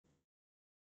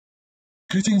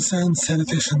Greetings and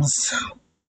salutations.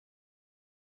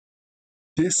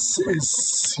 This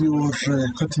is your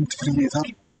content creator,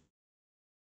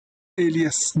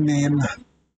 alias name,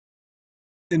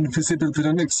 invisible but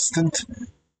non-existent,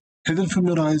 hidden from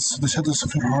your eyes to the shadows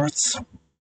of your hearts.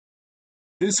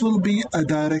 This will be a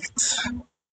direct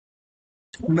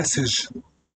message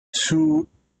to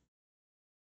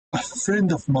a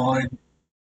friend of mine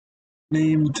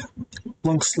named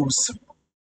Lonx Louze.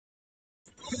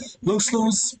 Lonx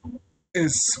Louze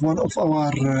is one of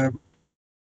our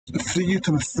free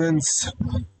YouTube friends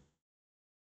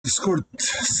Discord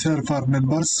server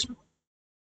members.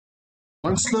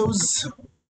 Lonx Louze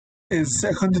is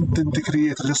a content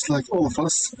creator just like all of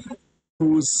us,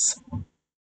 who's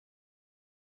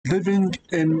living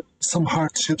in some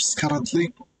hardships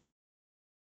currently.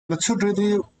 Not sure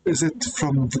really is it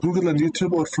from Google and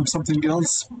YouTube or from something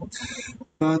else,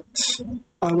 but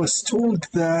I was told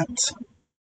that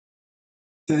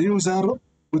the user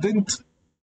wouldn't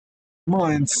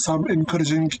mind some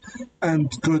encouraging and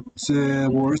good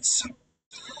words.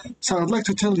 So I'd like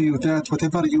to tell you that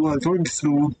whatever you are going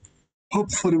through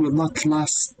hopefully will not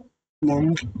last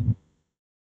long.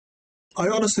 I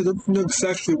honestly don't know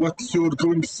exactly what you're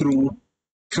going through,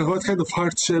 what kind of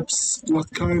hardships,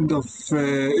 what kind of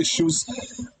issues,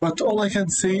 but all I can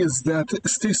say is that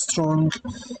stay strong,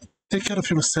 take care of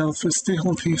yourself, stay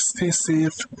healthy, stay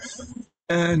safe,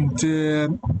 and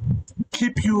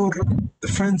keep your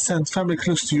friends and family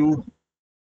close to you,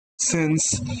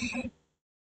 since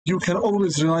you can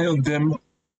always rely on them,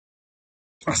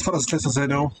 as far as I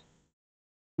know.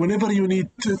 Whenever you need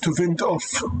to vent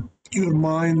off your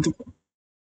mind,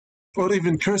 or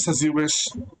even curse as you wish,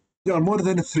 you are more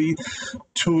than free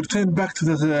to return back to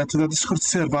the Discord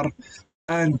server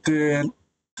and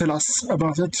tell us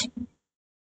about it.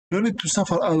 No need to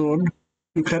suffer alone.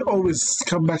 You can always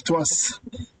come back to us,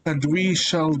 and we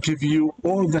shall give you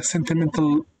all the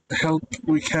sentimental help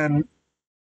we can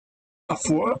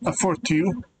afford to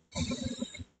you.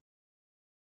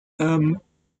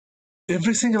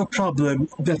 Every single problem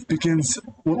that begins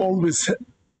will always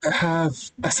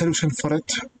have a solution for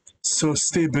it. So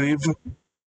stay brave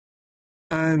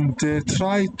and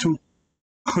try to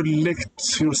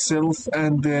collect yourself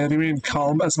and remain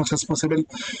calm as much as possible.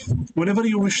 Whenever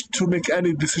you wish to make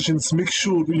any decisions, make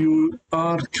sure you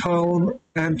are calm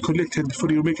and collected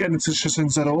before you make any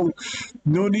decisions at all.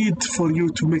 No need for you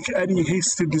to make any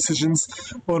hasty decisions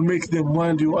or make them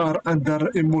while you are under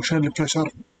emotional pressure.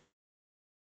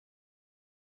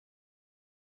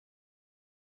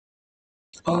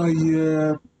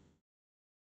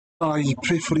 I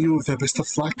pray for you the best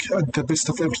of luck and the best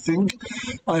of everything.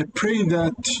 I pray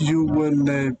that you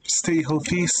will stay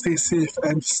healthy, stay safe,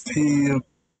 and stay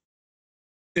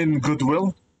in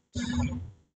goodwill.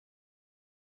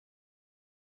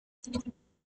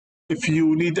 If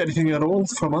you need anything at all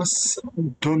from us,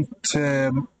 don't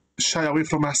shy away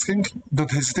from asking. Don't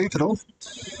hesitate at all.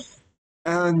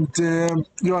 And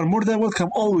you are more than welcome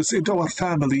always into our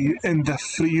family in the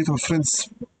Free YouTube Friends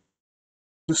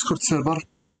Discord server.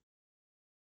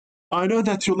 I know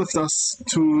that you left us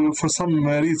for some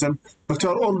reason, but you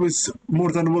are always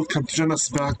more than welcome to join us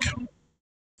back.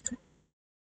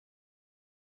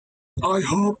 I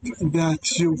hope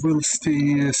that you will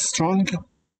stay strong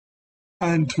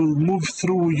and will move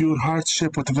through your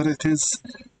hardship, whatever it is,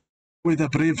 with a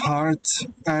brave heart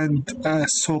and a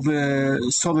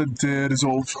solid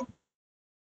resolve.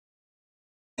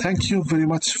 Thank you very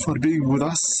much for being with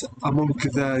us among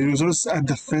the users and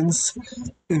the friends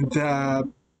in the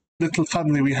little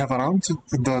family we have around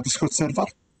in the Discord server.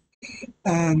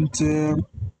 And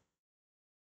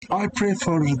I pray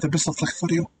for the best of luck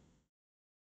for you.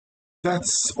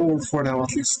 That's all for now,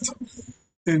 at least.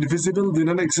 Invisible, the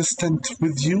non-existent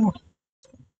with you,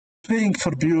 praying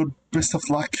for your best of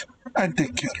luck, and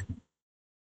take care.